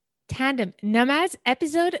Tandem Nomads,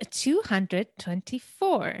 episode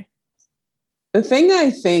 224. The thing I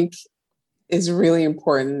think is really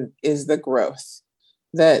important is the growth,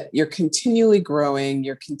 that you're continually growing,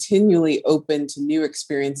 you're continually open to new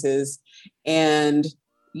experiences, and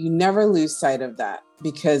you never lose sight of that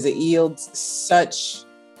because it yields such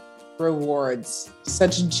rewards,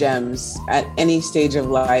 such gems at any stage of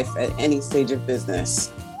life, at any stage of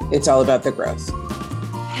business. It's all about the growth.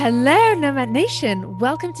 Hello, Nomad Nation.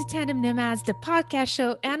 Welcome to Tandem Nomads, the podcast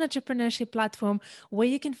show and entrepreneurship platform where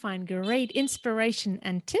you can find great inspiration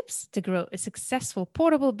and tips to grow a successful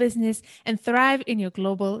portable business and thrive in your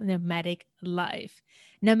global nomadic life.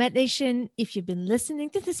 Nomad Nation, if you've been listening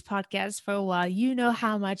to this podcast for a while, you know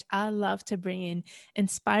how much I love to bring in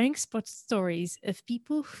inspiring sports stories of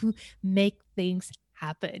people who make things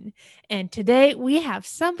happen. And today we have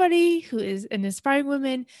somebody who is an inspiring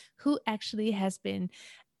woman who actually has been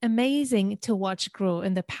amazing to watch grow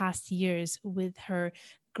in the past years with her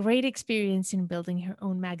great experience in building her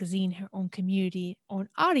own magazine, her own community, own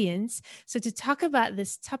audience. So to talk about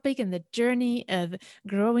this topic and the journey of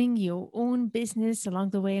growing your own business along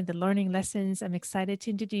the way and the learning lessons, I'm excited to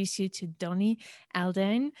introduce you to Donnie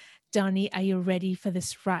Alden. Donnie, are you ready for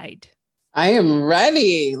this ride? I am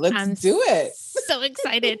ready. Let's do it. So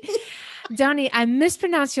excited. Donnie, I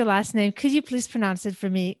mispronounced your last name. Could you please pronounce it for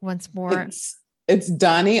me once more? It's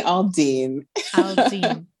Donnie Alden.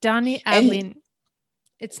 Alden. Donnie Alden.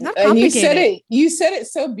 It's not complicated. And you said it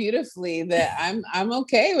so beautifully that I'm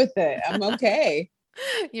okay with it. I'm okay.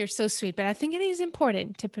 You're so sweet, but I think it is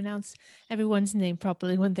important to pronounce everyone's name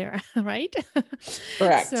properly when they're right.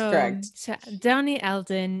 Correct. So Donnie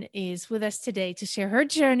Alden is with us today to share her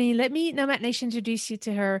journey. Let me, Nomad Nation, introduce you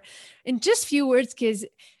to her in just a few words, because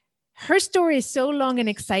her story is so long and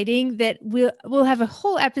exciting that we'll have a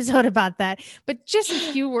whole episode about that. But just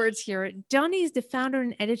a few words here. Donnie is the founder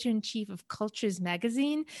and editor-in-chief of Cultures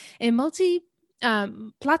Magazine, a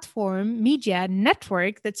multi-platform media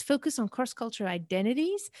network that's focused on cross-cultural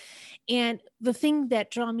identities. And the thing that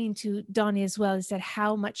drew me into Donnie as well is that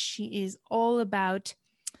how much she is all about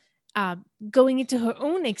going into her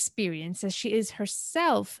own experience, as she is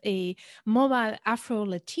herself a mobile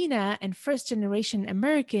Afro-Latina and first-generation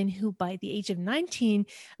American who by the age of 19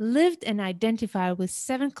 lived and identified with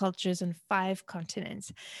 7 cultures on 5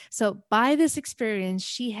 continents. So by this experience,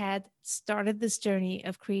 she had started this journey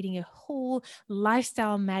of creating a whole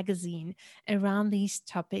lifestyle magazine around these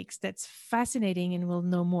topics that's fascinating, and we'll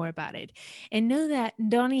know more about it. And know that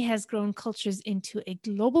Donnie has grown Cultures into a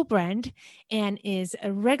global brand and is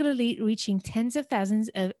regularly reaching tens of thousands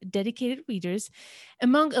of dedicated readers.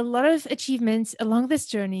 Among a lot of achievements along this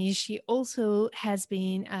journey, she also has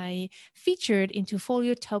been featured into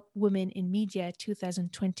Folio Top Women in Media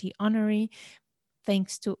 2020 honoree,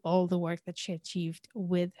 thanks to all the work that she achieved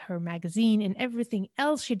with her magazine and everything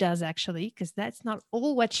else she does, actually, because that's not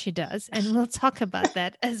all what she does. And we'll talk about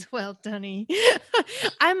that as well, Donnie.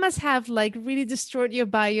 I must have really destroyed your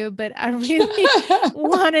bio, but I really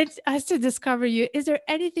wanted us to discover you. Is there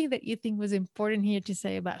anything that you think was important here to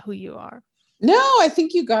say about who you are? No, I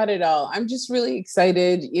think you got it all. I'm just really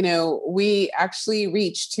excited. We actually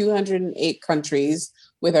reached 208 countries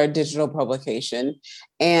with our digital publication.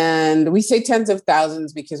 And we say tens of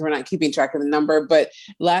thousands because we're not keeping track of the number. But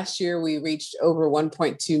last year we reached over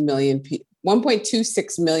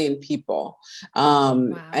 1.26 million people.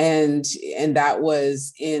 Wow. And that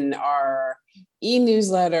was in our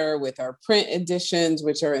e-newsletter, with our print editions,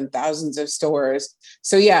 which are in thousands of stores.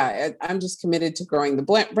 So yeah, I'm just committed to growing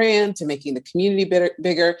the brand, to making the community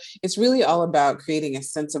bigger. It's really all about creating a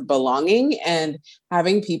sense of belonging and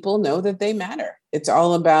having people know that they matter. It's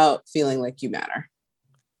all about feeling like you matter.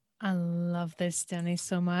 I love this, Donnie,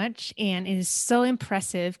 so much. And it is so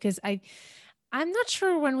impressive because I'm not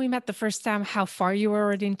sure when we met the first time how far you were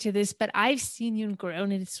already into this, but I've seen you grow,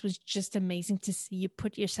 and it was just amazing to see you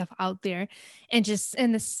put yourself out there and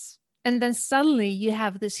then suddenly you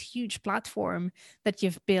have this huge platform that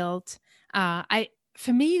you've built.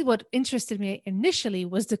 For me, what interested me initially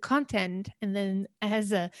was the content. And then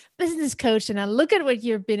as a business coach, and I look at what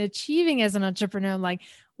you've been achieving as an entrepreneur, I'm like,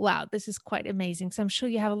 wow, this is quite amazing. So I'm sure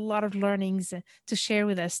you have a lot of learnings to share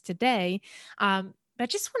with us today. But I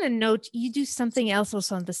just want to note, you do something else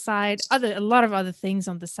also on the side, a lot of other things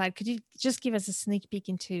on the side. Could you just give us a sneak peek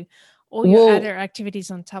into all your other activities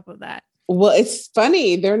on top of that? Well, it's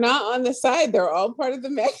funny. They're not on the side. They're all part of the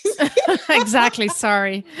magazine. Exactly.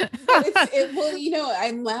 Sorry.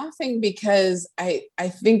 I'm laughing because I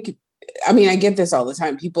think, I get this all the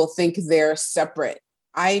time. People think they're separate.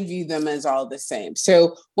 I view them as all the same.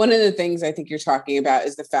 So one of the things I think you're talking about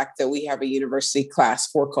is the fact that we have a university class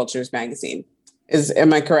for Cultures Magazine.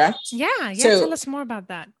 Am I correct? Yeah. So, Tell us more about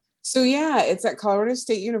that. so yeah, it's at Colorado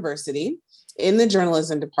State University in the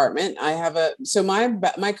journalism department. I have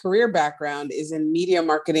my career background is in media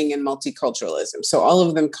marketing and multiculturalism. So all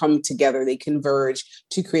of them come together, they converge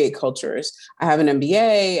to create cultures. I have an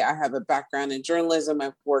MBA, I have a background in journalism.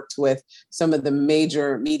 I've worked with some of the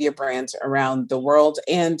major media brands around the world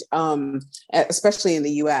and especially in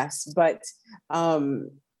the US. But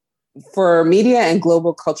for media and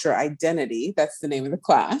global culture identity, that's the name of the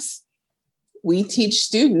class, we teach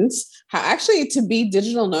students how actually to be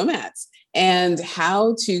digital nomads and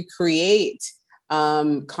how to create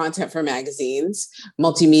content for magazines,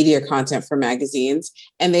 multimedia content for magazines,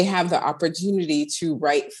 and they have the opportunity to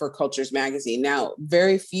write for Cultures Magazine. Now,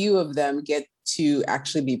 very few of them get to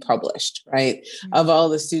actually be published, right? Mm-hmm. Of all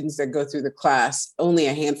the students that go through the class, only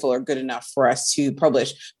a handful are good enough for us to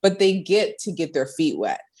publish, but they get to get their feet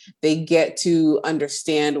wet. They get to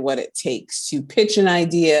understand what it takes to pitch an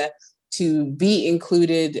idea, to be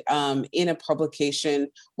included in a publication,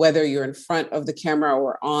 whether you're in front of the camera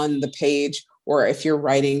or on the page, or if you're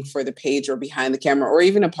writing for the page or behind the camera, or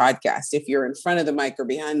even a podcast, if you're in front of the mic or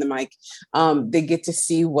behind the mic, they get to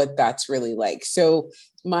see what that's really like. So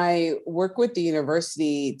my work with the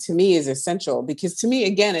university to me is essential because to me,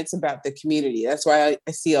 again, it's about the community. That's why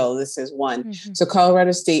I see all of this as one. Mm-hmm. So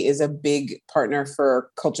Colorado State is a big partner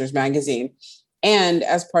for Cultures Magazine. And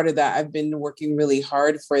as part of that, I've been working really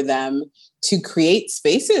hard for them to create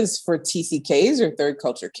spaces for TCKs or third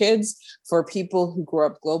culture kids, for people who grow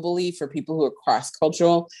up globally, for people who are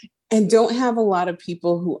cross-cultural and don't have a lot of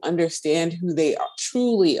people who understand who they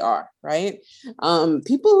truly are, right?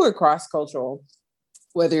 People who are cross-cultural,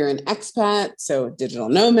 whether you're an expat, so digital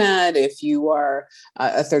nomad, if you are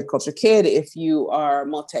a third culture kid, if you are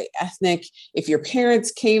multi-ethnic, if your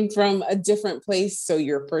parents came from a different place, so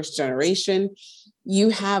you're first generation, you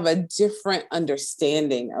have a different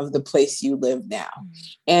understanding of the place you live now.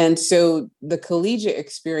 And so the collegiate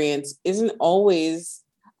experience isn't always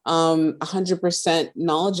 100%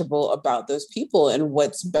 knowledgeable about those people and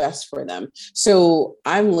what's best for them. So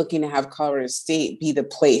I'm looking to have Colorado State be the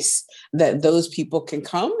place that those people can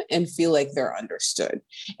come and feel like they're understood.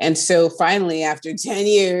 And so finally, after 10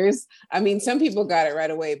 years, I mean, some people got it right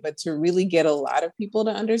away, but to really get a lot of people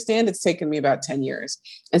to understand, it's taken me about 10 years.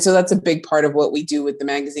 And so that's a big part of what we do with the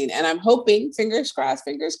magazine. And I'm hoping, fingers crossed,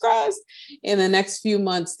 in the next few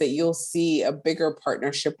months that you'll see a bigger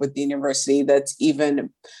partnership with the university that's even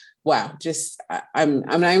wow, I'm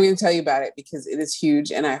not even going to tell you about it because it is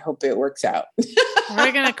huge and I hope it works out.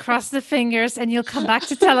 We're going to cross the fingers and you'll come back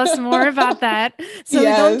to tell us more about that. So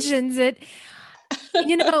yes. We don't jinx it.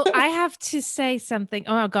 You know, I have to say something.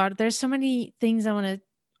 Oh God, there's so many things I want to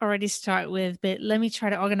already start with, but let me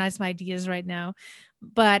try to organize my ideas right now.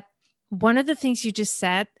 But one of the things you just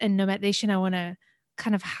said, and Nomad Nation, I want to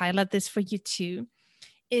kind of highlight this for you too,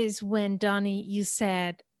 is when Donnie, you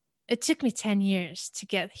said, it took me 10 years to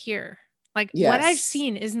get here. Like yes. What I've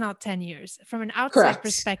seen is not 10 years from an outside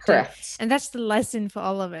perspective. Correct. And that's the lesson for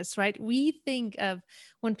all of us, right? We think of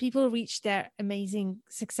when people reach their amazing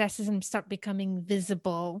successes and start becoming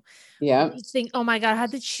visible. Yeah. We think, oh my God, how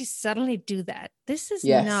did she suddenly do that? This is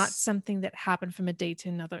not something that happened from a day to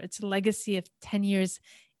another. It's a legacy of 10 years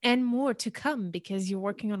and more to come because you're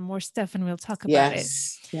working on more stuff and we'll talk about it.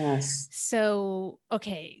 Yes. So,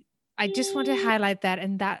 okay. I just want to highlight that,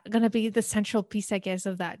 and that's going to be the central piece, I guess,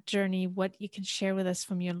 of that journey, what you can share with us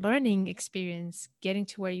from your learning experience, getting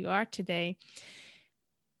to where you are today.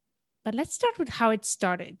 But let's start with how it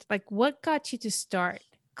started. Like, what got you to start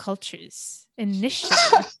Cultures initially?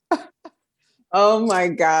 Oh my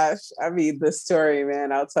gosh. I mean, the story,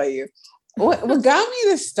 man, I'll tell you. What got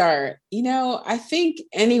me to start, you know, I think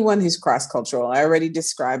anyone who's cross-cultural, I already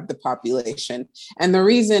described the population. And the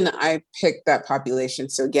reason I picked that population,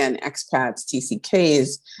 so again, expats,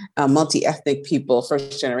 TCKs, multi-ethnic people,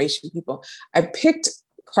 first-generation people, I picked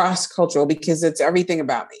cross-cultural because it's everything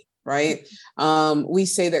about me, right? We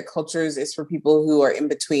say that cultures is for people who are in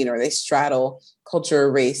between or they straddle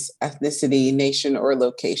culture, race, ethnicity, nation, or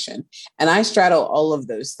location. And I straddle all of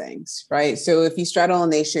those things, right? So if you straddle a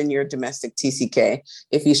nation, you're a domestic TCK.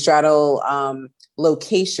 If you straddle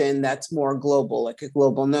location, that's more global, like a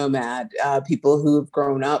global nomad, people who have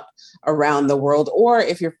grown up around the world. Or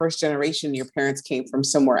if you're first generation, your parents came from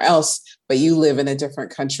somewhere else, but you live in a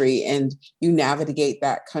different country and you navigate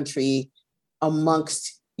that country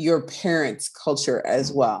amongst your parents' culture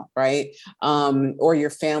as well, right? Or your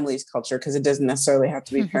family's culture, because it doesn't necessarily have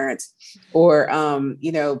to be parents. Or,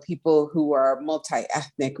 you know, people who are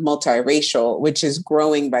multi-ethnic, multiracial, which is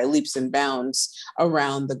growing by leaps and bounds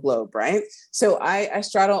around the globe, right? So I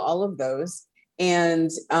straddle all of those. And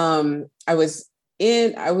I was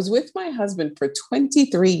I was with my husband for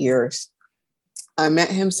 23 years. I met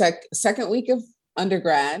him second week of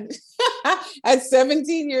undergrad at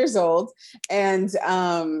 17 years old. And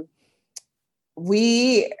when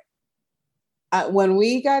we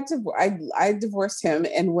got to, I divorced him.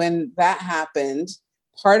 And when that happened,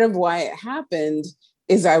 part of why it happened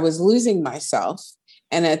is I was losing myself.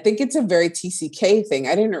 And I think it's a very TCK thing.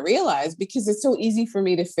 I didn't realize because it's so easy for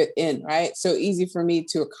me to fit in, right? So easy for me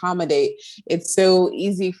to accommodate. It's so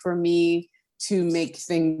easy for me to make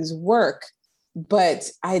things work.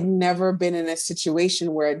 But I'd never been in a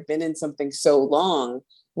situation where I'd been in something so long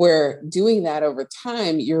where doing that over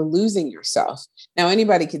time, you're losing yourself. Now,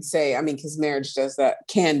 anybody could say, I mean, because marriage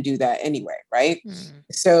can do that anyway, right?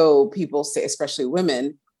 So people say, especially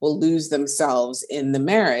women, will lose themselves in the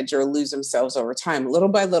marriage or lose themselves over time, little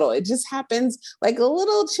by little. It just happens like a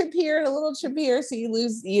little chip here and a little chip here. So you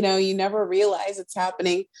lose, you never realize it's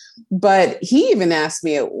happening. But he even asked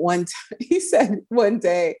me at one time, he said one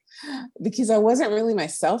day, because I wasn't really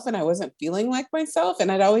myself and I wasn't feeling like myself.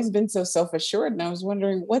 And I'd always been so self-assured. And I was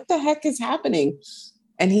wondering what the heck is happening?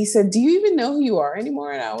 And he said, do you even know who you are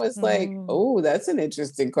anymore? And I was like, oh, that's an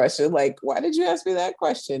interesting question. Like, why did you ask me that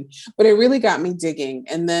question? But it really got me digging.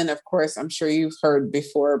 And then, of course, I'm sure you've heard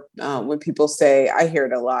before when people say, I hear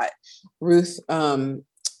it a lot, Ruth Van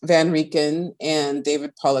Rieken and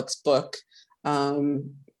David Pollock's book,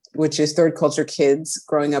 which is Third Culture Kids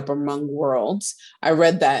Growing Up Among Worlds. I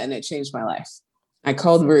read that and it changed my life. I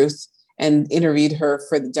called Ruth and interviewed her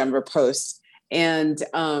for the Denver Post. And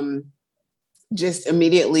just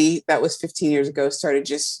immediately, that was 15 years ago, started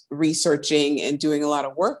just researching and doing a lot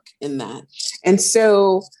of work in that. And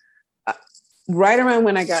so right around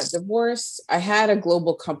when I got divorced, I had a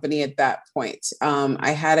global company at that point.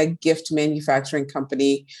 I had a gift manufacturing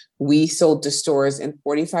company. We sold to stores in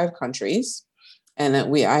 45 countries. And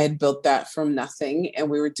I had built that from nothing and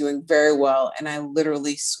we were doing very well. And I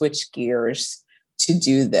literally switched gears to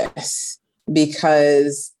do this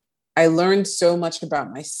because I learned so much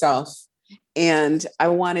about myself. And I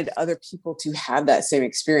wanted other people to have that same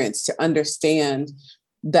experience, to understand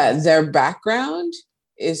that their background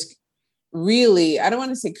is really, I don't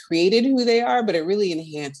want to say created who they are, but it really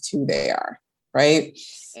enhanced who they are, right?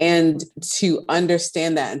 And to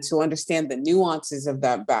understand that and to understand the nuances of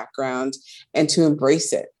that background and to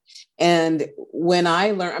embrace it. And when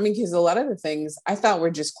I learned, because a lot of the things I thought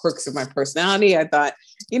were just quirks of my personality, I thought,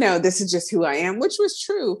 this is just who I am, which was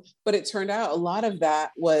true. But it turned out a lot of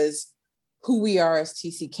that was who we are as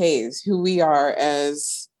TCKs, who we are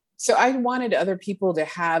as. So I wanted other people to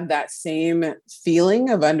have that same feeling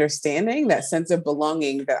of understanding, that sense of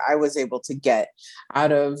belonging that I was able to get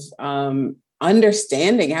out of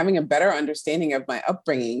having a better understanding of my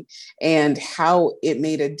upbringing and how it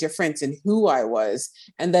made a difference in who I was.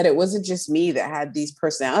 And that it wasn't just me that had these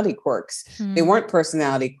personality quirks. They weren't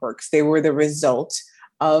personality quirks. They were the result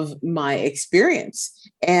of my experience.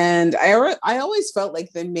 And I always felt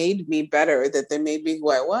like they made me better, that they made me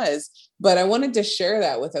who I was, but I wanted to share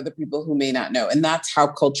that with other people who may not know. And that's how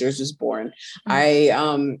Cultures was born. I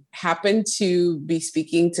happened to be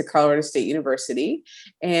speaking to Colorado State University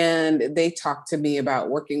and they talked to me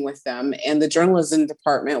about working with them, and the journalism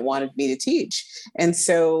department wanted me to teach. And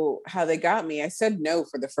so how they got me, I said no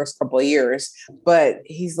for the first couple of years, but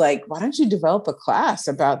he's like, why don't you develop a class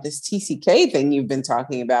about this TCK thing you've been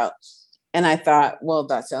talking about? And I thought, well,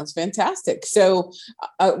 that sounds fantastic. So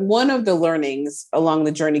one of the learnings along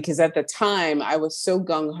the journey, because at the time I was so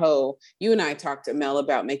gung-ho, you and I talked to Mel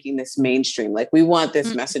about making this mainstream. Like, we want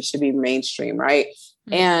this message to be mainstream, right?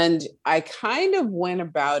 And I kind of went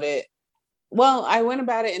about it. Well, I went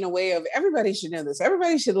about it in a way of everybody should know this.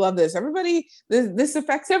 Everybody should love this. This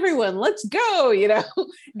affects everyone. Let's go,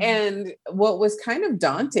 And what was kind of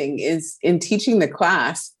daunting is in teaching the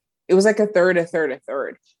class, it was like a third.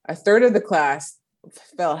 A third of the class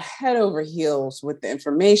fell head over heels with the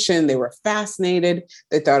information. They were fascinated.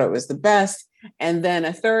 They thought it was the best. And then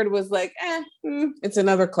a third was like, it's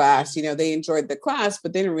another class. They enjoyed the class,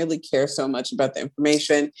 but they didn't really care so much about the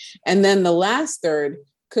information. And then the last third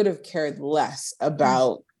could have cared less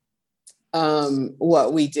about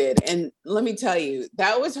what we did. And let me tell you,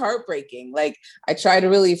 that was heartbreaking. Like, I tried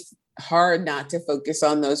really hard not to focus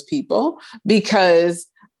on those people because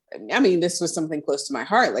this was something close to my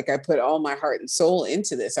heart. Like, I put all my heart and soul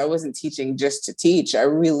into this. I wasn't teaching just to teach. I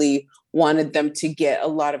really wanted them to get a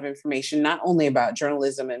lot of information, not only about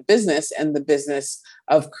journalism and business and the business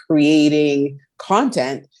of creating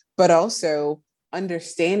content, but also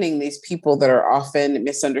understanding these people that are often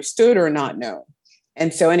misunderstood or not known.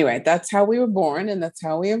 And so anyway, that's how we were born and that's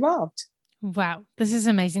how we evolved. Wow, this is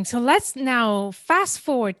amazing. So let's now fast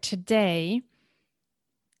forward today.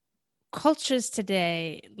 cultures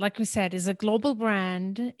today, like we said, is a global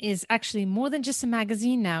brand, is actually more than just a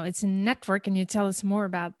magazine now. It's a network, and you tell us more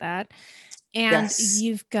about that. And Yes.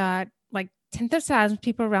 you've got like tens of thousands of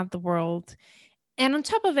people around the world. And on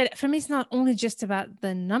top of it, for me, it's not only just about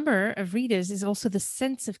the number of readers, it's also the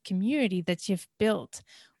sense of community that you've built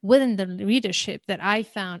within the readership that I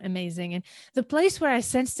found amazing. And the place where I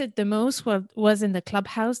sensed it the most was in the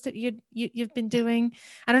clubhouse that you've been doing.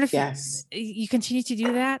 I don't know if Yes. you continue to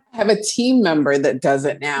do that. I have a team member that does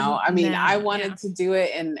it now. I mean, I Now, yeah. wanted to do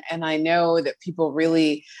it, and I know that people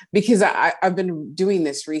really, because I've been doing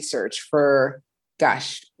this research for,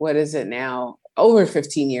 gosh, what is it now? Over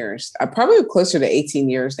 15 years. I'm probably closer to 18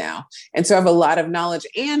 years now. And so I have a lot of knowledge,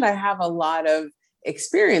 and I have a lot of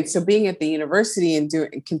experience. So being at the university and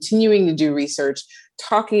continuing to do research,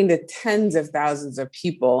 talking to tens of thousands of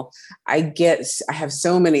people, I have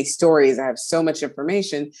so many stories. I have so much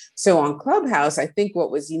information. So on Clubhouse, I think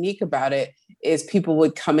what was unique about it is people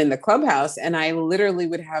would come in the Clubhouse and I literally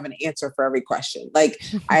would have an answer for every question. Like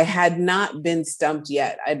I had not been stumped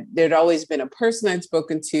yet. There'd always been a person I'd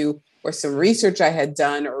spoken to, or some research I had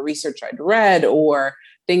done, or research I'd read, or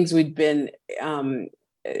things we'd been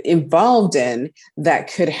involved in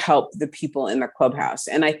that could help the people in the Clubhouse.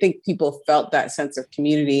 And I think people felt that sense of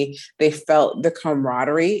community. They felt the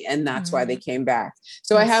camaraderie, and that's why they came back.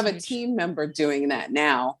 So I have a team member doing that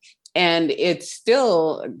now. And it's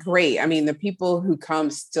still great. I mean, the people who come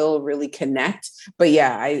still really connect. But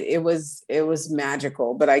yeah, it was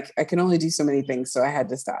magical. But I can only do so many things, so I had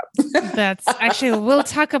to stop. That's actually, we'll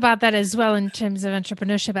talk about that as well in terms of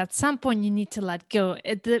entrepreneurship. At some point, you need to let go.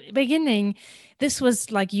 At the beginning, this was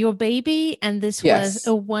like your baby, and this was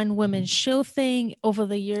a one-woman show thing. Over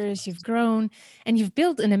the years, you've grown and you've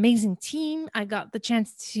built an amazing team. I got the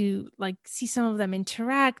chance to like see some of them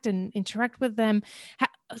interact with them.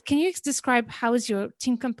 Can you describe how is your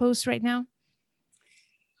team composed right now?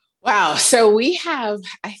 Wow. So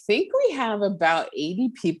I think we have about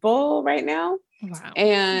 80 people right now. Wow.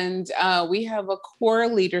 And we have a core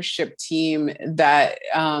leadership team that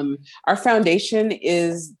our foundation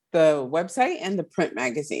is the website and the print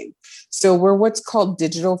magazine. So we're what's called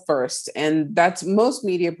digital first. And that's, most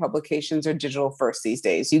media publications are digital first these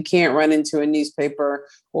days. You can't run into a newspaper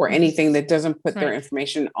or anything that doesn't put their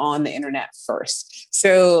information on the internet first.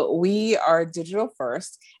 So we are digital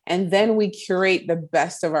first. And then we curate the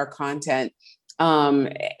best of our content,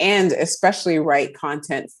 and especially write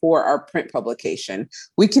content for our print publication.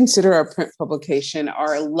 We consider our print publication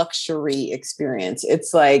our luxury experience.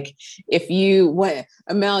 It's like, if you want,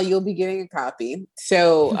 Amel, you'll be getting a copy.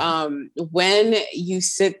 So when you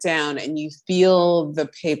sit down and you feel the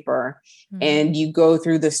paper and you go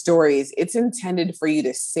through the stories, it's intended for you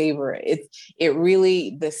to savor it. It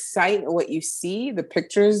really, the sight, what you see, the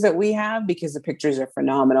pictures that we have, because the pictures are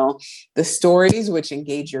phenomenal, the stories, which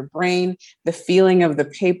engage your brain, the feeling of the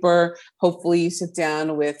paper. Hopefully you sit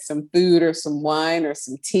down with some food or some wine or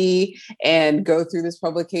some tea and go through this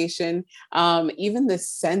publication. Even the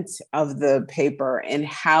scent of the paper and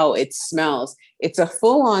how it smells. It's a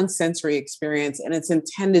full-on sensory experience, and it's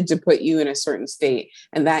intended to put you in a certain state,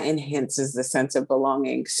 and that enhances the sense of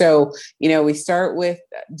belonging. So, we start with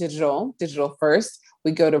digital first.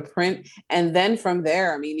 We go to print. And then from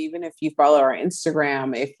there, I mean, even if you follow our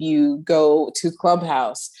Instagram, if you go to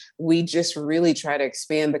Clubhouse, we just really try to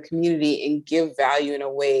expand the community and give value in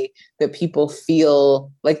a way that people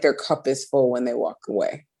feel like their cup is full when they walk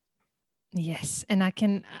away. Yes. And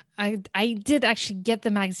I did actually get the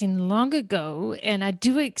magazine long ago, and I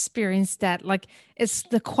do experience that, like, it's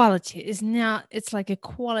the quality it's like a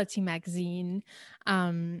quality magazine.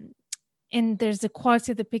 And there's the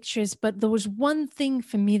quality of the pictures, but there was one thing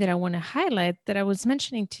for me that I want to highlight that I was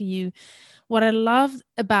mentioning to you. What I love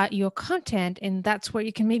about your content, and that's where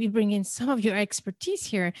you can maybe bring in some of your expertise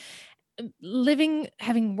here,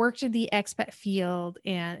 having worked in the expat field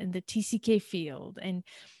and in the TCK field, and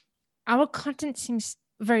our content seems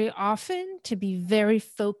very often to be very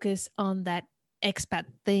focused on that expat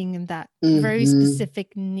thing and that very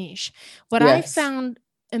specific niche. What I found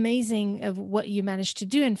amazing of what you managed to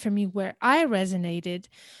do, and for me where I resonated,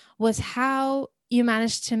 was how you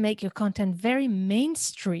managed to make your content very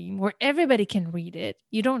mainstream, where everybody can read it.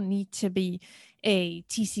 You don't need to be a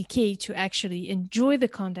TCK to actually enjoy the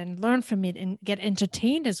content, learn from it, and get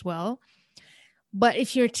entertained as well. But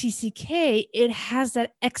if you're TCK, it has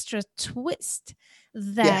that extra twist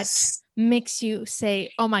that makes you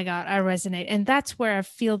say, oh my God, I resonate. And that's where I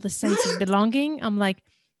feel the sense of belonging. I'm like,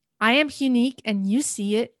 I am unique and you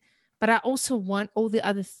see it, but I also want all the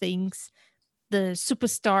other things the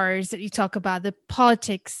superstars that you talk about, the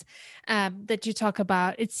politics that you talk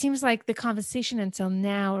about. It seems like the conversation until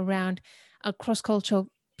now around cross-cultural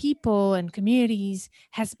people and communities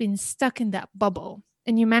has been stuck in that bubble.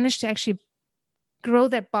 And you managed to actually grow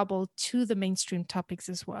that bubble to the mainstream topics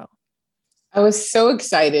as well. I was so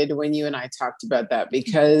excited when you and I talked about that,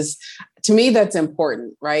 because to me, that's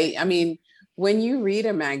important, right? I mean, when you read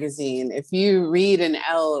a magazine, if you read an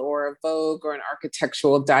Elle or a Vogue or an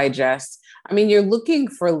Architectural Digest, I mean, you're looking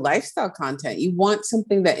for lifestyle content. You want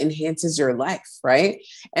something that enhances your life, right?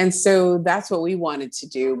 And so that's what we wanted to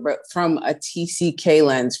do, but from a TCK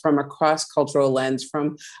lens, from a cross-cultural lens,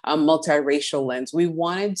 from a multiracial lens. We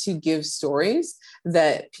wanted to give stories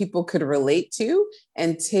that people could relate to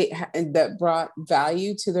and that brought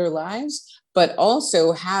value to their lives, but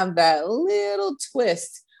also have that little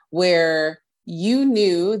twist where you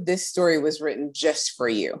knew this story was written just for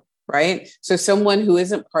you, right? So someone who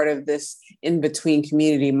isn't part of this in-between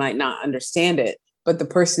community might not understand it, but the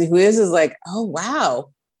person who is like, oh,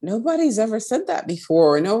 wow, nobody's ever said that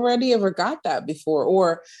before, or nobody ever got that before,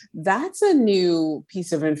 or that's a new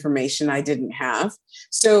piece of information I didn't have.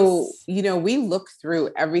 So, we look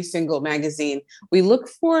through every single magazine. We look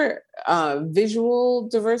for visual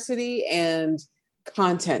diversity and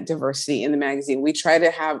content diversity in the magazine. We try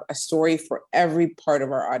to have a story for every part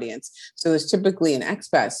of our audience. So there's typically an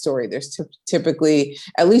expat story. There's typically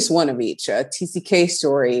at least one of each, a TCK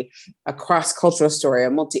story, a cross-cultural story,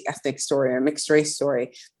 a multi-ethnic story, a mixed race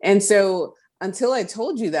story. And so until I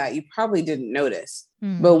told you that, you probably didn't notice.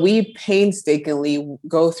 But we painstakingly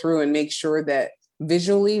go through and make sure that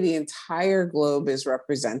visually the entire globe is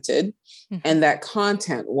represented, and that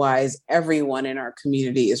content wise, everyone in our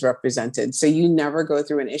community is represented. So you never go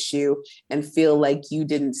through an issue and feel like you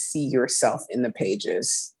didn't see yourself in the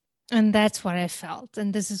pages. And that's what I felt.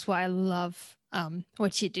 And this is why I love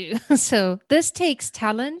what you do. So this takes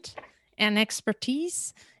talent and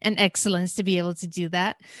expertise and excellence to be able to do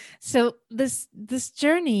that. So this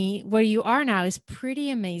journey where you are now is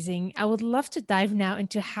pretty amazing. I would love to dive now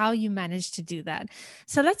into how you managed to do that.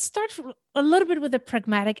 So let's start a little bit with the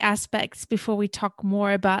pragmatic aspects before we talk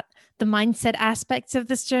more about the mindset aspects of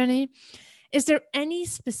this journey. Is there any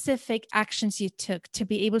specific actions you took to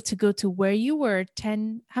be able to go to where you were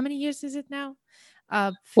 10, how many years is it now?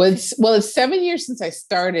 It's 7 years since I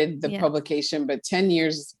started the publication, but 10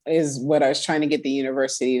 years is what I was trying to get the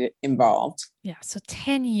university involved. Yeah. So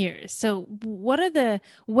 10 years. So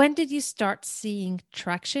when did you start seeing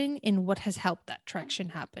traction, and what has helped that traction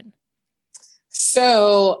happen?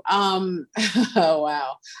 So, oh,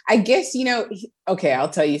 wow. I guess, okay, I'll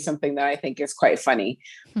tell you something that I think is quite funny.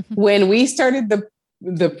 When we started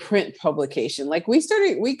the print publication,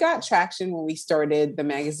 we got traction when we started the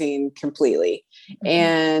magazine completely.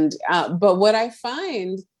 And, but what I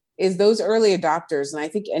find is those early adopters, and I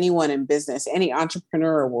think anyone in business, any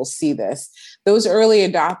entrepreneur will see this, those early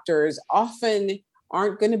adopters often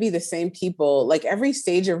aren't going to be the same people. Like every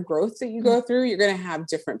stage of growth that you go through, you're going to have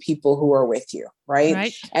different people who are with you,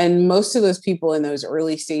 right? And most of those people in those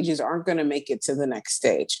early stages aren't going to make it to the next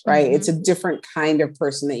stage, right? It's a different kind of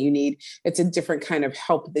person that you need. It's a different kind of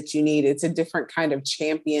help that you need. It's a different kind of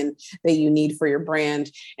champion that you need for your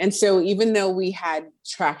brand. And so even though we had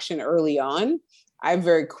traction early on, I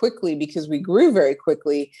very quickly, because we grew very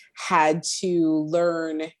quickly, had to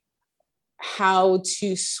learn how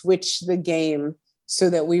to switch the game so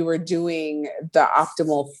that we were doing the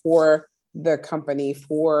optimal for the company,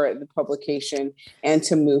 for the publication, and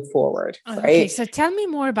to move forward. Right? Okay, so tell me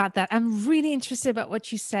more about that. I'm really interested about what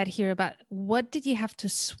you said here about what did you have to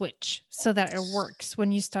switch so that it works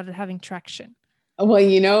when you started having traction? Well,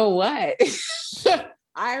 you know what?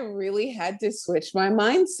 I really had to switch my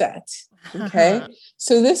mindset. Okay.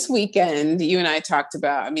 So this weekend, you and I talked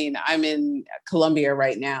about, I'm in Colombia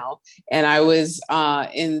right now, and I was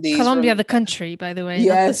in the Colombia, the country, by the way,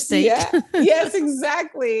 yes, not the state. Yes,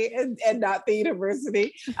 exactly. And not the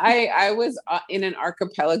university. I was in an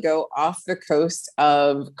archipelago off the coast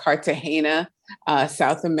of Cartagena,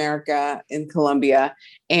 South America in Colombia.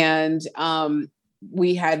 And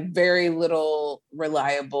we had very little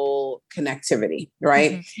reliable connectivity,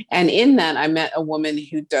 right? And in that, I met a woman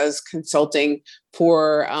who does consulting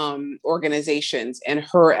for organizations, and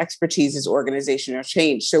her expertise is organizational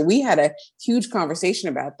change. So we had a huge conversation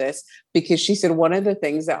about this, because she said one of the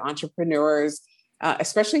things that entrepreneurs,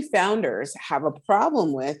 especially founders, have a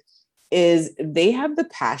problem with is they have the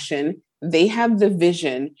passion, they have the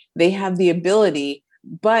vision, they have the ability,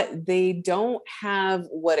 but they don't have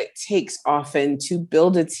what it takes often to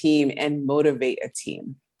build a team and motivate a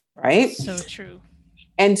team, right? So true.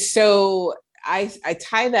 And so I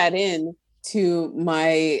tie that in to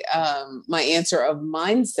my answer of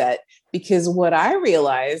mindset, because what I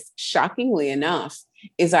realized, shockingly enough,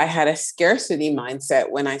 is I had a scarcity mindset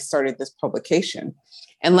when I started this publication.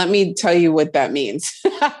 And let me tell you what that means.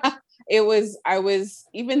 I was,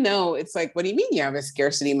 even though it's like, what do you mean you have a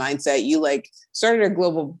scarcity mindset? You like started a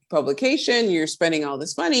global publication, you're spending all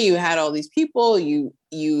this money, you had all these people, you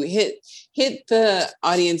hit the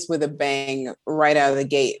audience with a bang right out of the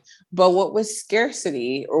gate. But what was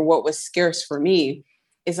scarcity, or what was scarce for me,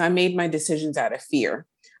 is I made my decisions out of fear.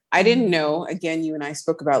 I didn't know, again, you and I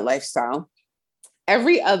spoke about lifestyle.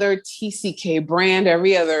 Every other TCK brand,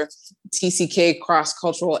 every other TCK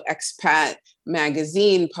cross-cultural expat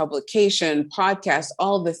magazine, publication, podcast,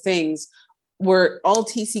 all the things were all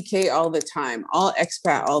TCK all the time, all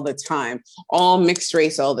expat all the time, all mixed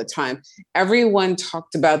race all the time. Everyone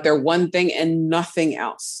talked about their one thing and nothing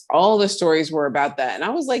else. All the stories were about that. And I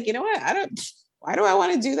was like, you know what? Why do I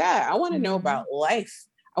want to do that? I want to know about life.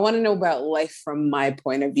 I want to know about life from my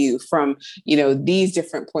point of view, from, these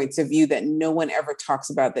different points of view that no one ever talks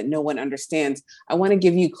about, that no one understands. I want to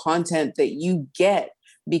give you content that you get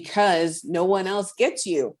because no one else gets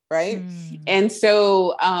you. Right. And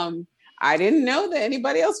so, I didn't know that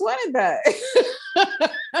anybody else wanted that.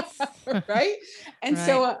 Right. And right.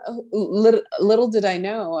 So little did I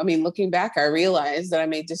know, I mean, looking back, I realized that I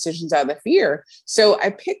made decisions out of fear. So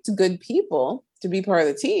I picked good people to be part of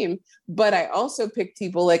the team, but I also picked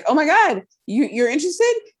people like, oh my God, you're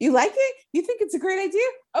interested? You like it? You think it's a great idea?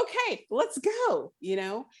 Okay, let's go,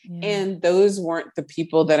 Yeah. And those weren't the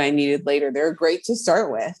people that I needed later. They're great to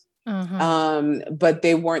start with. But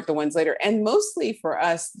they weren't the ones later. And mostly for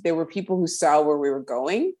us, they were people who saw where we were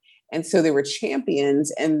going. And so they were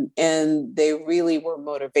champions and they really were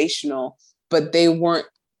motivational, but they weren't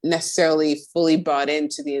necessarily fully bought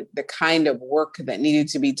into the kind of work that needed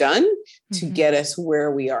to be done to get us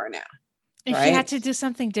where we are now. If you had to do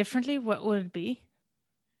something differently, what would it be?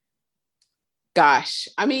 Gosh,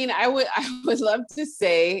 I mean, I would love to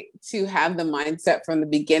say to have the mindset from the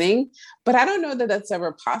beginning, but I don't know that that's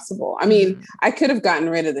ever possible. I mean, I could have gotten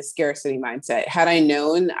rid of the scarcity mindset. Had I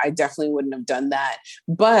known, I definitely wouldn't have done that.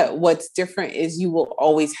 But what's different is you will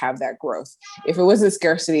always have that growth. If it wasn't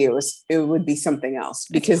scarcity, it would be something else,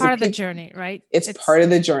 because it's part of the journey, right? It's part of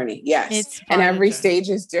the journey. Yes. And every stage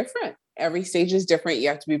is different. Every stage is different. You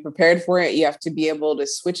have to be prepared for it. You have to be able to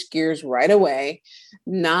switch gears right away,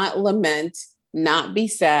 not lament, not be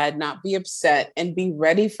sad, not be upset, and be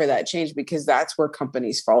ready for that change, because that's where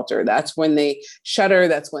companies falter. That's when they shutter.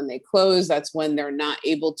 That's when they close. That's when they're not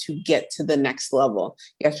able to get to the next level.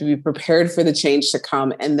 You have to be prepared for the change to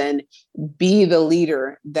come, and then be the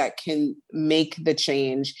leader that can make the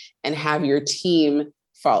change and have your team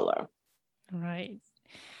follow. Right.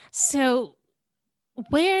 So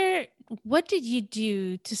what did you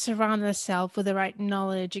do to surround yourself with the right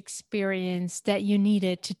knowledge, experience that you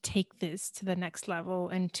needed to take this to the next level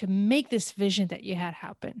and to make this vision that you had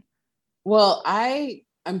happen? Well,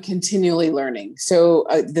 I'm continually learning. So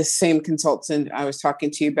the same consultant I was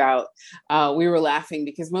talking to you about, we were laughing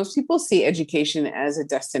because most people see education as a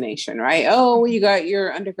destination, right? Oh, you got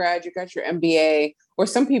your undergrad, you got your MBA, or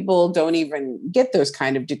some people don't even get those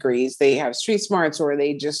kind of degrees. They have street smarts, or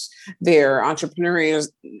they're entrepreneurs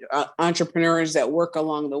that work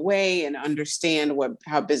along the way and understand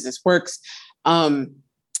how business works.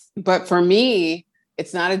 But for me,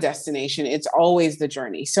 it's not a destination. It's always the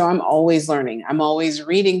journey. So I'm always learning. I'm always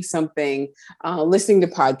reading something, listening to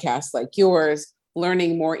podcasts like yours,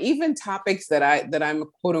 learning more, even topics that I'm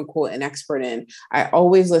quote unquote an expert in. I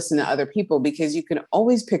always listen to other people, because you can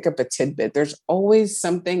always pick up a tidbit. There's always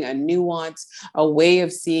something, a nuance, a way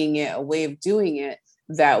of seeing it, a way of doing it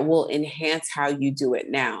that will enhance how you do it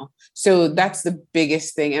now. So that's the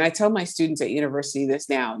biggest thing. And I tell my students at university this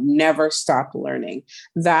now: never stop learning.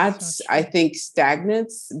 I think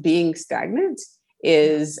being stagnant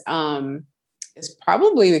is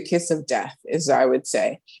probably the kiss of death, as I would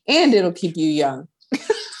say. And it'll keep you young.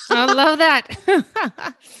 I love that.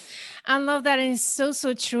 I love that. And it's so,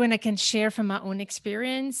 so true. And I can share from my own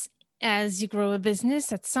experience. As you grow a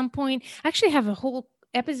business, at some point, I actually have a whole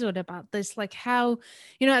episode about this, like how,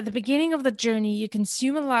 at the beginning of the journey, you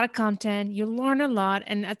consume a lot of content, you learn a lot,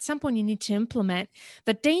 and at some point you need to implement.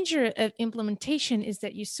 The danger of implementation is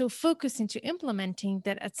that you're so focused into implementing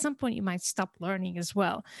that at some point you might stop learning as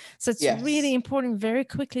well. So it's really important very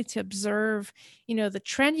quickly to observe, the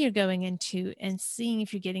trend you're going into, and seeing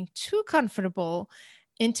if you're getting too comfortable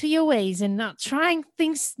into your ways and not trying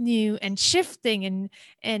things new and shifting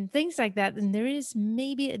and things like that, then there is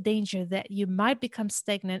maybe a danger that you might become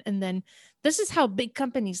stagnant. And then this is how big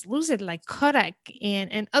companies lose it, like Kodak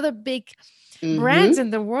and other big brands Mm-hmm.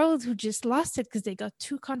 in the world who just lost it because they got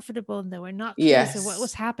too comfortable and they were not curious of what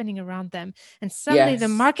was Yes. happening around them. And suddenly the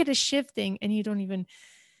Yes. market is shifting and you don't even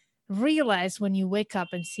realize when you wake up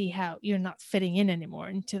and see how you're not fitting in anymore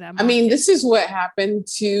into that I mean, market. this is what happened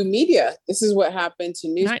to media. This is what happened to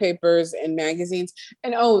Right. newspapers and magazines.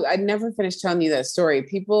 And oh, I never finished telling you that story.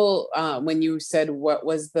 People, when you said what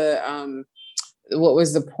was the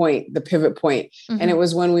point, the pivot point, and Mm-hmm. it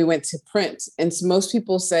was when we went to print. And so most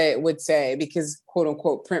people would say, because quote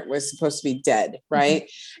unquote print was supposed to be dead, Mm-hmm. right?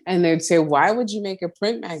 And they'd say, why would you make a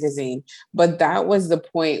print magazine? But that was the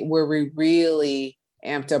point where we really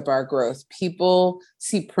amped up our growth. People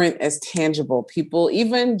see print as tangible. People,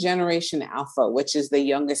 even Generation Alpha, which is the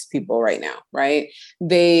youngest people right now, right?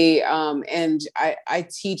 They and I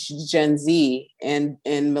teach Gen Z and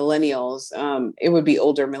millennials. It would be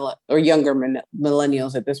older or younger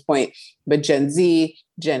millennials at this point, but Gen Z,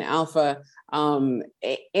 Gen Alpha,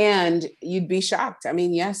 and you'd be shocked. I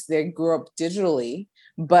mean, yes, they grew up digitally,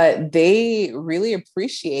 but they really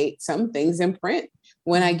appreciate some things in print.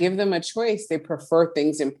 When I give them a choice, they prefer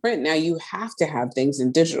things in print. Now you have to have things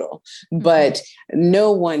in digital, but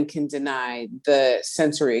no one can deny the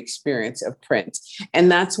sensory experience of print.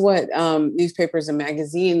 And that's what newspapers and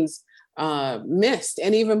magazines missed,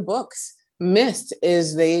 and even books missed,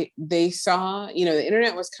 is they saw, the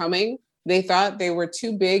internet was coming. They thought they were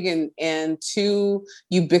too big and too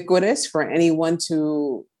ubiquitous for anyone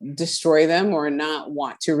to destroy them or not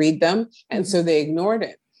want to read them. And so they ignored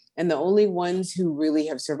it. And the only ones who really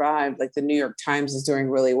have survived, like the New York Times is doing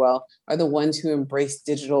really well, are the ones who embraced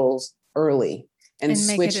digitals early and Make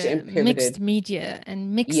it switched a and mixed pivoted. media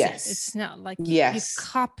and mix it. It's Yes. not like you Yes.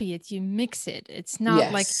 copy it, you mix it. It's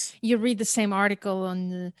not like Yes. you read the same article on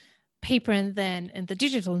the paper and then in the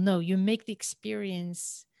digital. No, you make the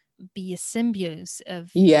experience be a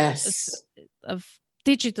symbiosis Yes. of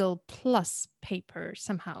digital plus paper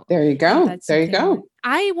somehow. There you And go. that's There you something go.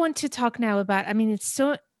 I want to talk now about. I mean, it's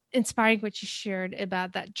so inspiring what you shared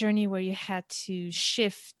about that journey where you had to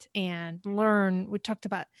shift and learn. We talked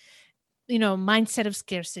about, mindset of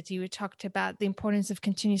scarcity. We talked about the importance of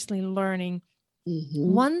continuously learning.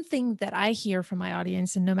 Mm-hmm. One thing that I hear from my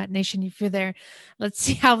audience in Nomad Nation, if you're there, let's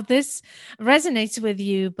see how this resonates with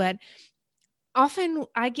you. But often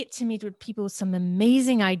I get to meet with people with some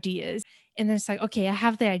amazing ideas. And then it's like, okay, I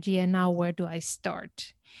have the idea. Now, where do I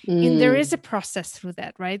start? And there is a Mm. process through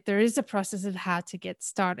that, right? There is a process of how to get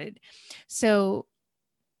started. So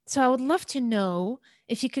I would love to know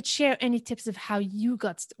if you could share any tips of how you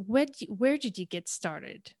got, where did you get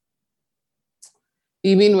started?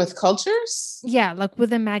 You mean with cultures? Yeah, like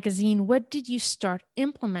with a magazine, what did you start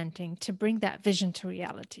implementing to bring that vision to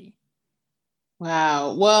reality?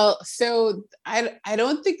 Wow. Well, so I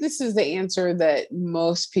don't think this is the answer that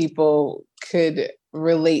most people could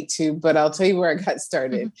relate to, but I'll tell you where I got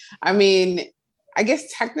started. I mean, I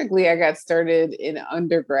guess technically I got started in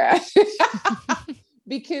undergrad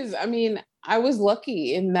because I mean, I was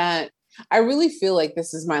lucky in that I really feel like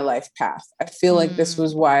this is my life path. I feel like this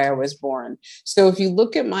was why I was born. So if you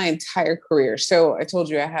look at my entire career, so I told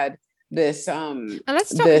you I had this Now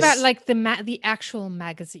let's talk about this like the actual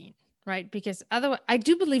magazine, right? Because otherwise, I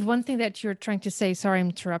do believe one thing that you're trying to say. Sorry, I'm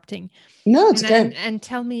interrupting, no, it's and okay. and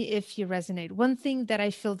tell me if you resonate. One thing that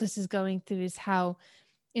I feel this is going through is how,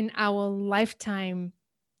 in our lifetime,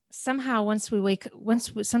 somehow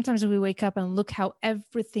sometimes we wake up and look how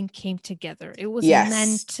everything came together. It was meant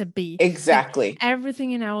Yes, to be. Like exactly.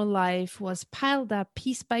 everything in our life was piled up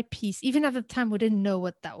piece by piece. Even at the time we didn't know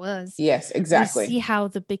what that was. Yes, We see exactly. how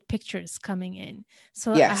the big picture is coming in.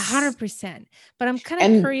 So Yes. 100%. But I'm kind of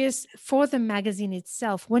And curious for the magazine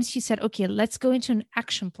itself. Once you said, okay, let's go into an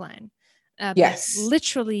action plan. Like yes.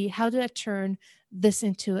 literally, how do I turn this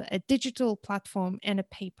into a digital platform and a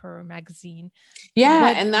paper magazine?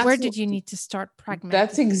 Yeah, and Where did you need to start that's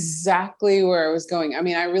pragmatically? exactly where I was going. I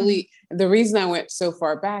mean, Mhm. the reason I went so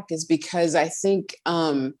far back is because I think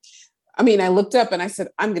I mean, I looked up and I said,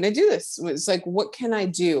 I'm going to do this. It's like, what can I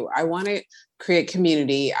do? I want to create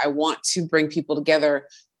community. I want to bring people together.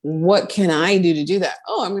 What can I do to do that?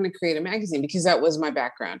 Oh, I'm going to create a magazine, because that was my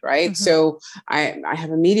background, right? Mhm. So I have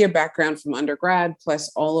a media background from undergrad,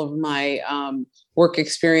 plus all of my work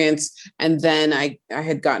experience. And then I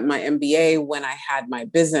had gotten my MBA when I had my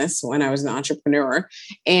business, when I was an entrepreneur.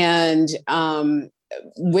 And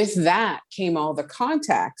with that came all the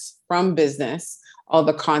contacts from business, all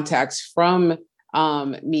the contacts from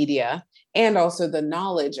media, and also the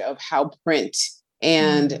knowledge of how print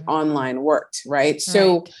and online worked, right?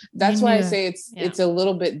 So that's why I say it's a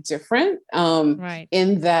little bit different,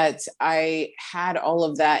 in that I had all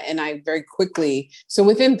of that, and I very quickly, so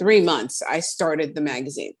within 3 months, I started the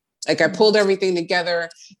magazine. Like I pulled everything together.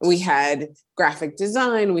 We had graphic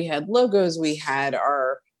design, we had logos, we had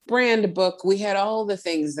our brand book, we had all the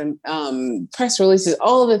things, and press releases,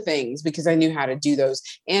 all the things, because I knew how to do those,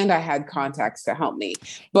 and I had contacts to help me.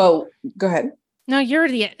 But go ahead. No,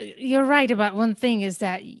 you're right about one thing, is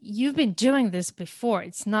that you've been doing this before.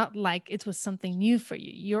 It's not like it was something new for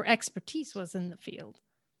you. Your expertise was in the field.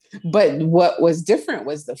 But what was different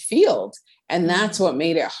was the field. And that's what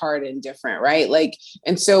made it hard and different, right? Like,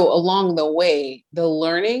 and so along the way, the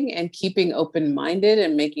learning and keeping open-minded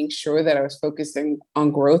and making sure that I was focusing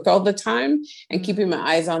on growth all the time and keeping my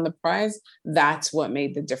eyes on the prize, that's what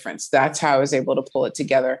made the difference. That's how I was able to pull it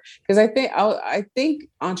together. Because I think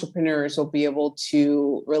entrepreneurs will be able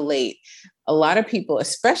to relate. A lot of people,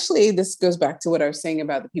 especially, this goes back to what I was saying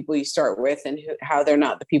about the people you start with and how they're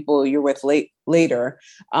not the people you're with later,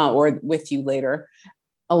 or with you later.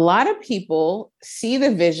 A lot of people see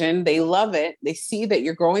the vision, they love it, they see that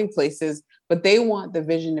you're growing places, but they want the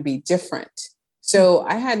vision to be different. So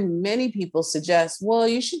I had many people suggest, well,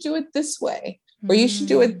 you should do it this way, or you should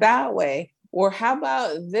do it that way, or how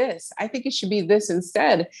about this? I think it should be this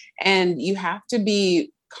instead. And you have to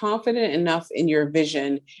be confident enough in your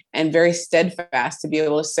vision and very steadfast to be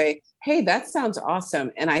able to say, hey, that sounds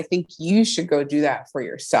awesome, and I think you should go do that for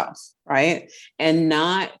yourself, right? And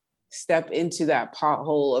not step into that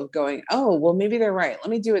pothole of going, oh, well, maybe they're right, let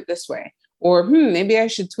me do it this way. Or maybe I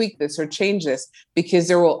should tweak this or change this, because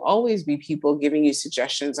there will always be people giving you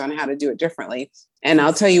suggestions on how to do it differently. And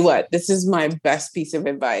I'll tell you what, this is my best piece of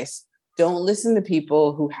advice. Don't listen to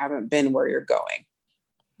people who haven't been where you're going.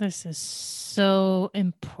 This is so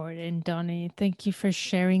important, Donnie. Thank you for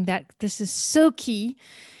sharing that. This is so key.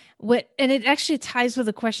 And it actually ties with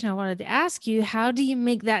the question I wanted to ask you. How do you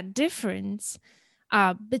make that difference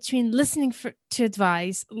between listening to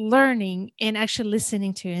advice, learning, and actually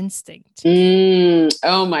listening to instinct?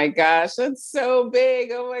 Oh my gosh, that's so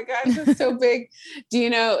big. Oh my gosh, that's so big. Do you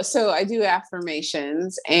know? So I do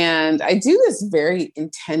affirmations, and I do this very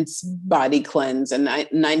intense body cleanse, a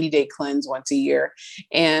 90-day cleanse once a year.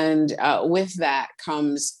 And with that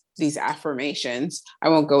comes these affirmations. I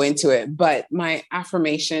won't go into it, but my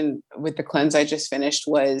affirmation with the cleanse I just finished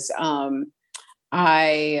was,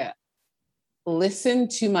 I listen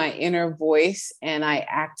to my inner voice and I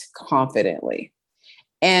act confidently.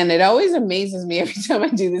 And it always amazes me every time I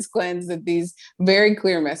do this cleanse that these very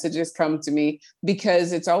clear messages come to me,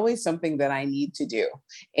 because it's always something that I need to do.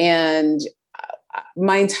 And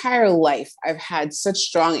my entire life, I've had such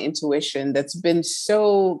strong intuition that's been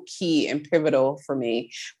so key and pivotal for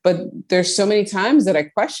me. But there's so many times that I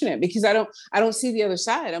question it because I don't see the other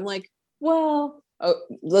side. I'm like, well,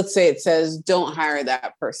 let's say it says, don't hire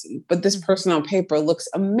that person, but this person on paper looks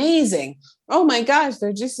amazing. Oh my gosh,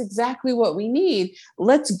 they're just exactly what we need.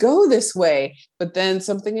 Let's go this way. But then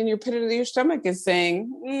something in your pit of your stomach is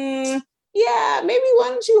saying, yeah, maybe why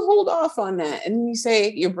don't you hold off on that? And you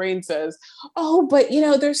say, your brain says, oh, but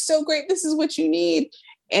they're so great. This is what you need.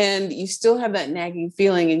 And you still have that nagging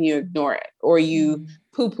feeling and you ignore it, or you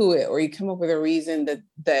poo-poo it, or you come up with a reason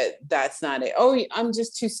that's not it. Oh, I'm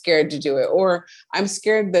just too scared to do it. Or I'm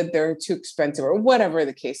scared that they're too expensive, or whatever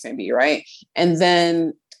the case may be. Right. And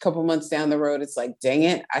then a couple months down the road, it's like, dang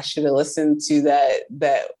it, I should have listened to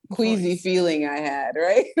that queasy feeling I had.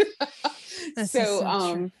 Right.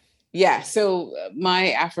 So yeah. So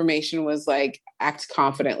my affirmation was like, act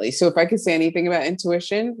confidently. So if I could say anything about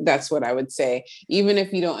intuition, that's what I would say. Even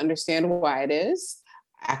if you don't understand why it is,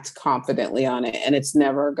 act confidently on it. And it's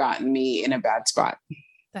never gotten me in a bad spot.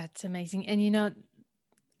 That's amazing. And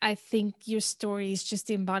I think your story is just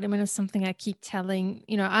the embodiment of something I keep telling.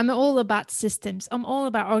 I'm all about systems. I'm all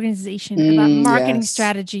about organization, about marketing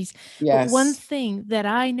strategies. Yes. But one thing that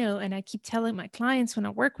I know, and I keep telling my clients when I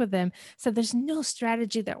work with them, so there's no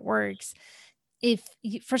strategy that works if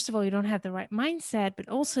first of all, you don't have the right mindset, but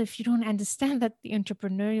also if you don't understand that the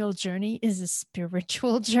entrepreneurial journey is a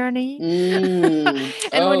spiritual journey.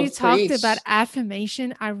 And when you talked about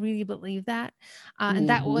affirmation, I really believe that. And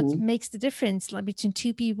that what makes the difference between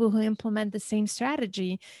two people who implement the same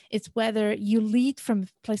strategy. It's whether you lead from a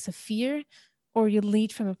place of fear or you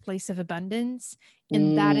lead from a place of abundance.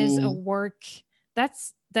 And that is a work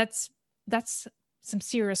that's some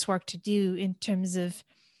serious work to do in terms of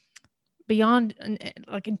beyond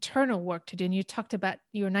like internal work to do. And you talked about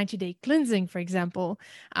your 90-day cleansing, for example.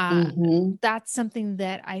 That's something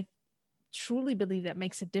that I truly believe that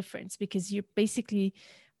makes a difference, because you're basically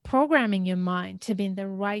programming your mind to be in the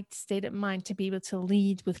right state of mind to be able to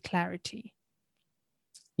lead with clarity.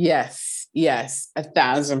 Yes,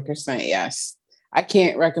 1,000% yes. I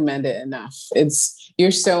can't recommend it enough.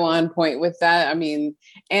 You're so on point with that. I mean,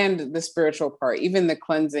 and the spiritual part, even the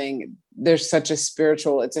cleansing, there's such a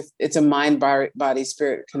spiritual, it's a mind body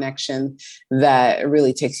spirit connection that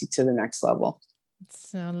really takes you to the next level.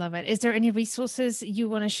 So I love it. Is there any resources you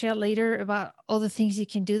want to share later about all the things you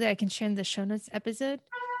can do that I can share in the show notes episode?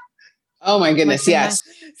 Oh my goodness. Yes.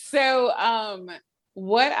 So,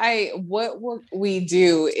 what we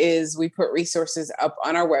do is we put resources up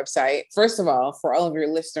on our website. First of all, for all of your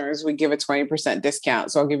listeners, we give a 20% discount.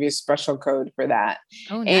 So I'll give you a special code for that.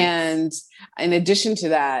 Oh, nice. And in addition to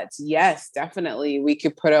that, yes, definitely, we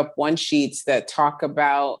could put up one sheets that talk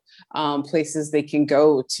about places they can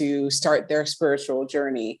go to start their spiritual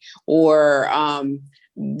journey, or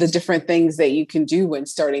the different things that you can do when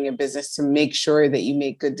starting a business to make sure that you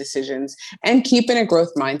make good decisions and keep in a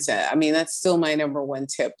growth mindset. I mean, that's still my number one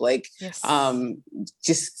tip. Like, yes.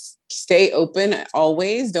 Just stay open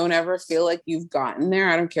always. Don't ever feel like you've gotten there.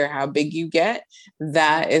 I don't care how big you get.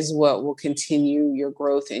 That is what will continue your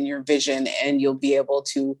growth and your vision. And you'll be able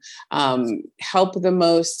to help the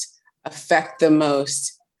most, affect the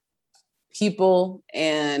most people,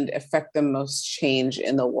 and affect the most change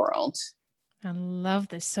in the world. I love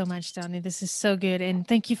this so much, Donnie. This is so good. And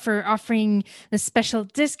thank you for offering the special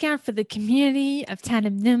discount for the community of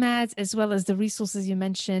Tandem Nomads, as well as the resources you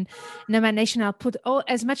mentioned. Nomad Nation, I'll put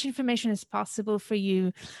as much information as possible for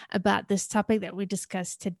you about this topic that we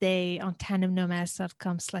discussed today on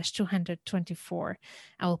tandemnomads.com/224.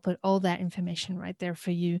 I will put all that information right there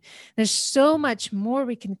for you. There's so much more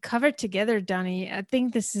we can cover together, Donnie. I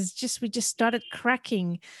think this is we just started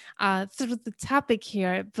cracking through the topic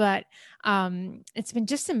here, but it's been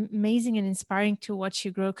just amazing and inspiring to watch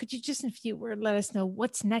you grow. Could you just in a few words let us know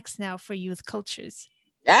what's next now for Youth Cultures?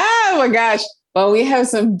 Oh my gosh. Well, we have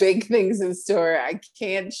some big things in store. I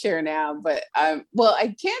can't share now, but I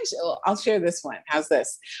can. I'll share this one. How's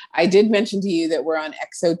this? I did mention to you that we're on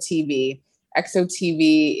XOTV.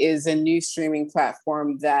 XOTV is a new streaming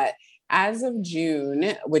platform that, as of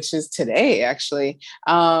June, which is today actually,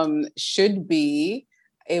 should be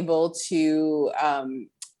able to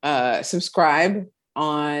subscribe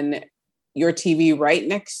on your TV right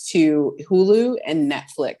next to Hulu and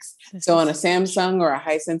Netflix. So on a Samsung or a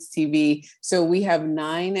Hisense TV. So we have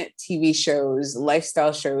 9 TV shows,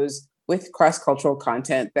 lifestyle shows with cross-cultural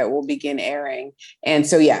content that will begin airing. And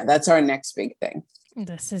so, yeah, that's our next big thing.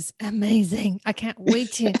 This is amazing. I can't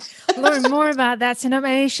wait to learn more about that. So,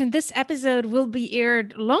 Nomad Nation, this episode will be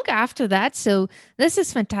aired long after that. So this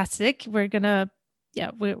is fantastic. We're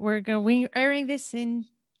airing this in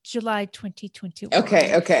July 2021.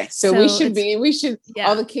 Okay. So we should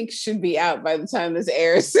all the kinks should be out by the time this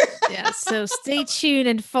airs. Yeah. So stay tuned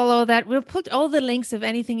and follow that. We'll put all the links of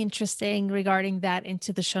anything interesting regarding that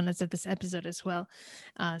into the show notes of this episode as well,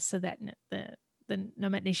 so that the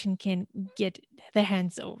Nomad Nation can get their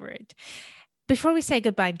hands over it. Before we say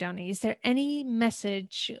goodbye, Donnie, is there any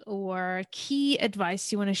message or key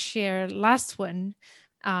advice you want to share? Last one.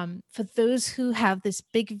 For those who have this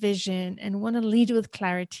big vision and want to lead with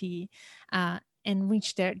clarity and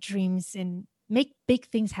reach their dreams and make big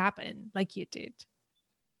things happen like you did?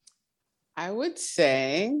 I would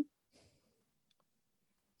say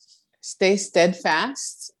stay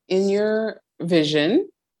steadfast in your vision.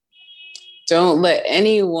 Don't let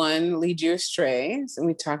anyone lead you astray. And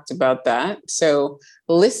we talked about that. So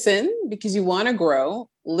listen, because you want to grow.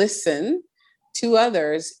 Listen to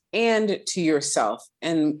others and to yourself.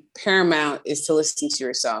 And paramount is to listen to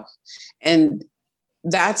yourself. And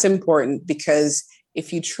that's important, because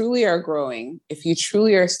if you truly are growing, if you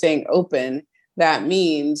truly are staying open, that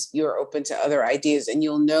means you're open to other ideas, and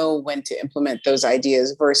you'll know when to implement those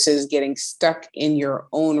ideas versus getting stuck in your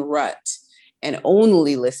own rut and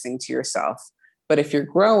only listening to yourself. But if you're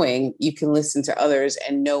growing, you can listen to others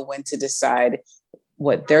and know when to decide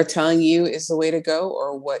what they're telling you is the way to go,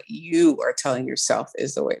 or what you are telling yourself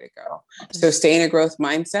is the way to go. So stay in a growth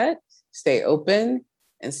mindset, stay open,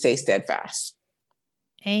 and stay steadfast.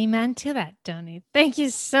 Amen to that, Donnie. Thank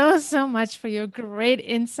you so much for your great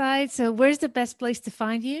insight. So where's the best place to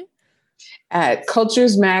find you? At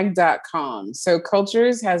culturesmag.com. So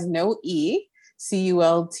Cultures has no E,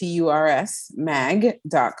 CULTURS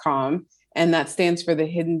mag.com. And that stands for the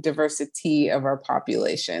hidden diversity of our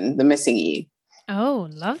population, the missing E. Oh,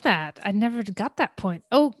 love that. I never got that point.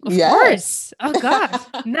 Oh, of course. Oh, God.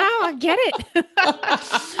 Now I get it.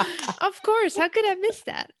 Of course. How could I miss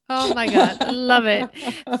that? Oh, my God. Love it.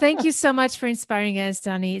 Thank you so much for inspiring us,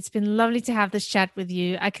 Donnie. It's been lovely to have this chat with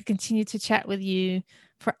you. I could continue to chat with you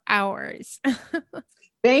for hours.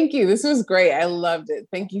 Thank you. This was great. I loved it.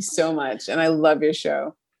 Thank you so much. And I love your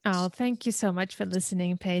show. Oh, thank you so much for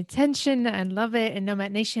listening. Pay attention. I love it. And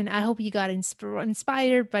Nomad Nation, I hope you got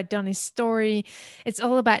inspired by Donnie's story. It's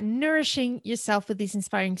all about nourishing yourself with these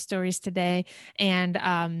inspiring stories today. And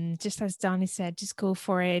just as Donnie said, just go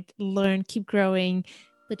for it, learn, keep growing.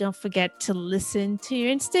 But don't forget to listen to your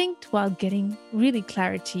instinct while getting really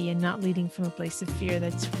clarity and not leading from a place of fear.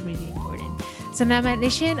 That's really important. So, Nomad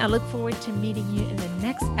Nation, I look forward to meeting you in the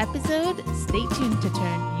next episode. Stay tuned to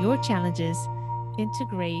turn your challenges into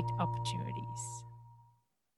great opportunities.